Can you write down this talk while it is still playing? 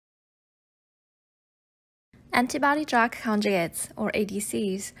Antibody-drug conjugates, or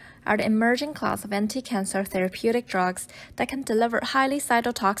ADCs, are the emerging class of anti-cancer therapeutic drugs that can deliver highly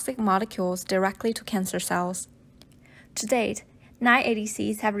cytotoxic molecules directly to cancer cells. To date, 9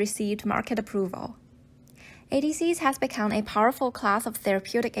 ADCs have received market approval. ADCs has become a powerful class of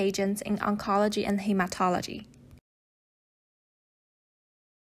therapeutic agents in oncology and hematology.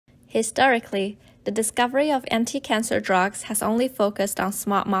 Historically, the discovery of anti-cancer drugs has only focused on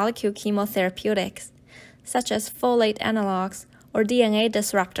small molecule chemotherapeutics, such as folate analogs or DNA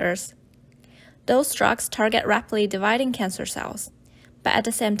disruptors. Those drugs target rapidly dividing cancer cells, but at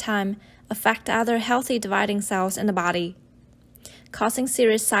the same time affect other healthy dividing cells in the body, causing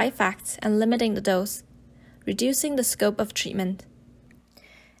serious side effects and limiting the dose, reducing the scope of treatment.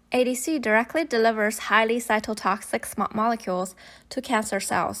 ADC directly delivers highly cytotoxic small molecules to cancer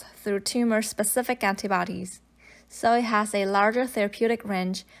cells through tumor-specific antibodies, so it has a larger therapeutic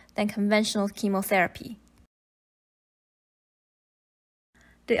range than conventional chemotherapy.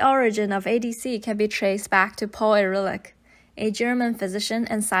 The origin of ADC can be traced back to Paul Ehrlich, a German physician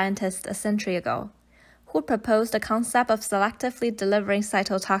and scientist a century ago, who proposed the concept of selectively delivering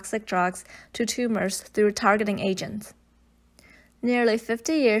cytotoxic drugs to tumors through targeting agents. Nearly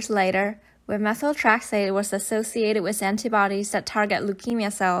 50 years later, when methotrexate was associated with antibodies that target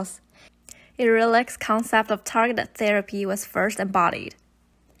leukemia cells, Ehrlich's concept of targeted therapy was first embodied.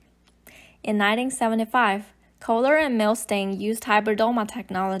 In 1975, Kohler and Milstein used hybridoma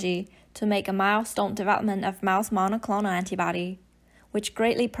technology to make a milestone development of mouse monoclonal antibody, which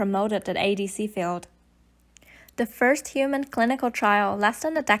greatly promoted the ADC field. The first human clinical trial less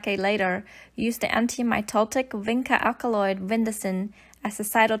than a decade later used the antimitotic vinca alkaloid vindicin as a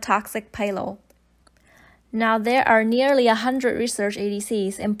cytotoxic payload. Now there are nearly 100 research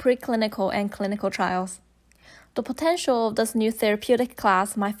ADCs in preclinical and clinical trials. The potential of this new therapeutic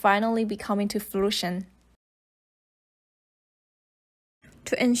class might finally be coming to fruition.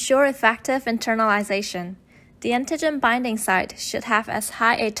 To ensure effective internalization, the antigen binding site should have as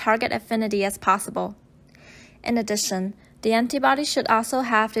high a target affinity as possible. In addition, the antibody should also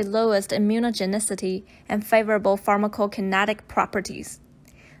have the lowest immunogenicity and favorable pharmacokinetic properties,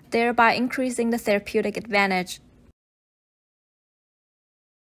 thereby increasing the therapeutic advantage.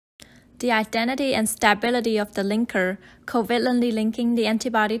 The identity and stability of the linker, covalently linking the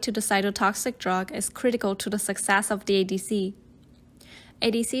antibody to the cytotoxic drug, is critical to the success of the ADC.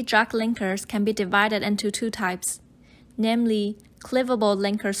 ADC drug linkers can be divided into two types, namely cleavable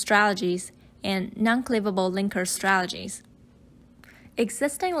linker strategies and non-cleavable linker strategies.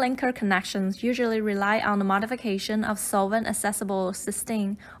 Existing linker connections usually rely on the modification of solvent-accessible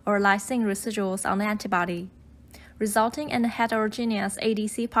cysteine or lysine residuals on the antibody, resulting in a heterogeneous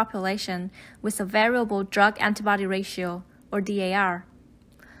ADC population with a variable drug-antibody ratio, or DAR.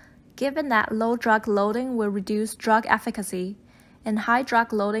 Given that low drug loading will reduce drug efficacy, and high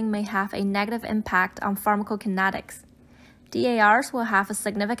drug loading may have a negative impact on pharmacokinetics, DARs will have a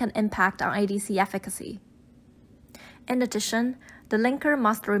significant impact on ADC efficacy. In addition, the linker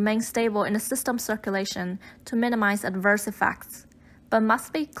must remain stable in the system circulation to minimize adverse effects, but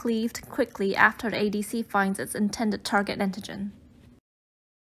must be cleaved quickly after the ADC finds its intended target antigen.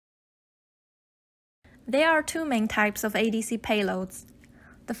 There are two main types of ADC payloads.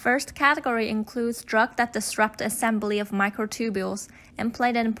 The first category includes drugs that disrupt the assembly of microtubules and play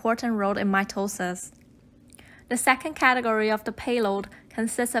an important role in mitosis. The second category of the payload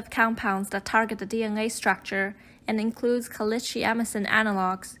consists of compounds that target the DNA structure and includes calychi-amicin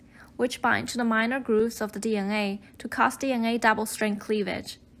analogs, which bind to the minor grooves of the DNA to cause DNA double-strand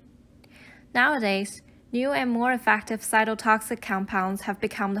cleavage. Nowadays, new and more effective cytotoxic compounds have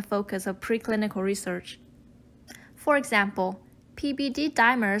become the focus of preclinical research. For example, PBD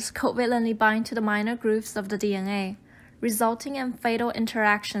dimers covalently bind to the minor grooves of the DNA, resulting in fatal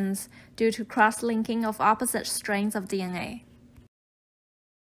interactions due to cross-linking of opposite strands of DNA.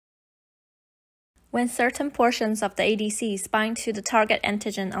 When certain portions of the ADCs bind to the target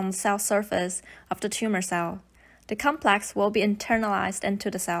antigen on the cell surface of the tumor cell, the complex will be internalized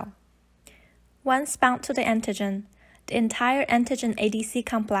into the cell. Once bound to the antigen, the entire antigen ADC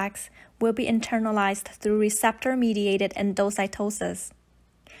complex will be internalized through receptor-mediated endocytosis.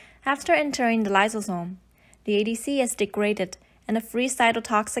 After entering the lysosome, the ADC is degraded and a free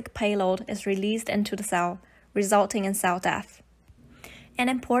cytotoxic payload is released into the cell, resulting in cell death. An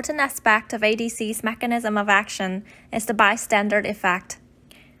important aspect of ADC's mechanism of action is the bystander effect,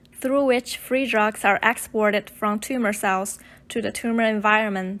 through which free drugs are exported from tumor cells to the tumor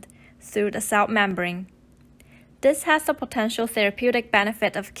environment through the cell membrane. This has the potential therapeutic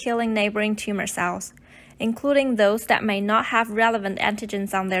benefit of killing neighboring tumor cells, including those that may not have relevant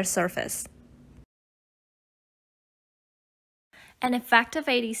antigens on their surface. An effective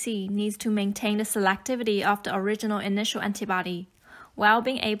ADC needs to maintain the selectivity of the original initial antibody, while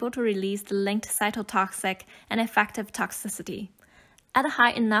being able to release the linked cytotoxic and effective toxicity at a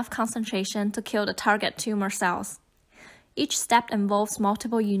high enough concentration to kill the target tumor cells. Each step involves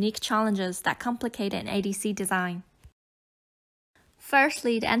multiple unique challenges that complicate an ADC design.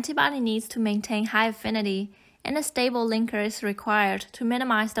 Firstly, the antibody needs to maintain high affinity, and a stable linker is required to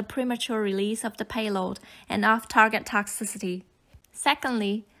minimize the premature release of the payload and off-target toxicity.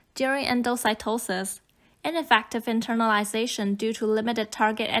 Secondly, during endocytosis, ineffective internalization due to limited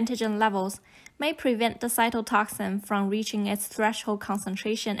target antigen levels may prevent the cytotoxin from reaching its threshold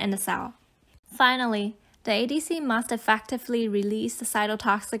concentration in the cell. Finally, the ADC must effectively release the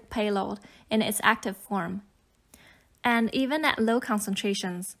cytotoxic payload in its active form. And even at low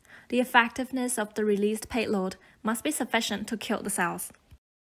concentrations, the effectiveness of the released payload must be sufficient to kill the cells.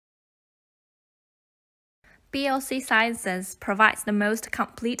 BOC Sciences provides the most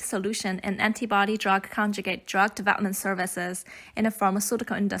complete solution in antibody-drug conjugate drug development services in the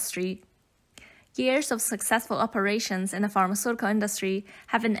pharmaceutical industry. Years of successful operations in the pharmaceutical industry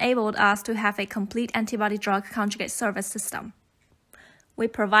have enabled us to have a complete antibody-drug conjugate service system. We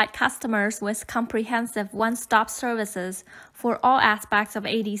provide customers with comprehensive one-stop services for all aspects of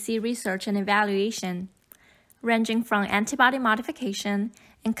ADC research and evaluation, ranging from antibody modification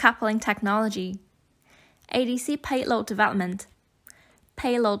and coupling technology, ADC payload development,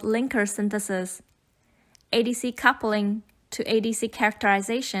 payload linker synthesis, ADC coupling to ADC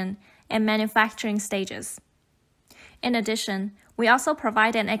characterization and manufacturing stages. In addition, we also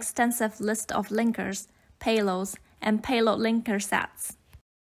provide an extensive list of linkers, payloads, and payload linker sets.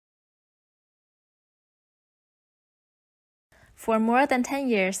 For more than 10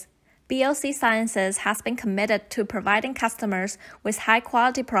 years, BOC Sciences has been committed to providing customers with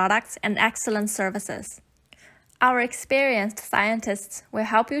high-quality products and excellent services. Our experienced scientists will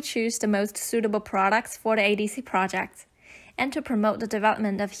help you choose the most suitable products for the ADC project and to promote the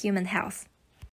development of human health.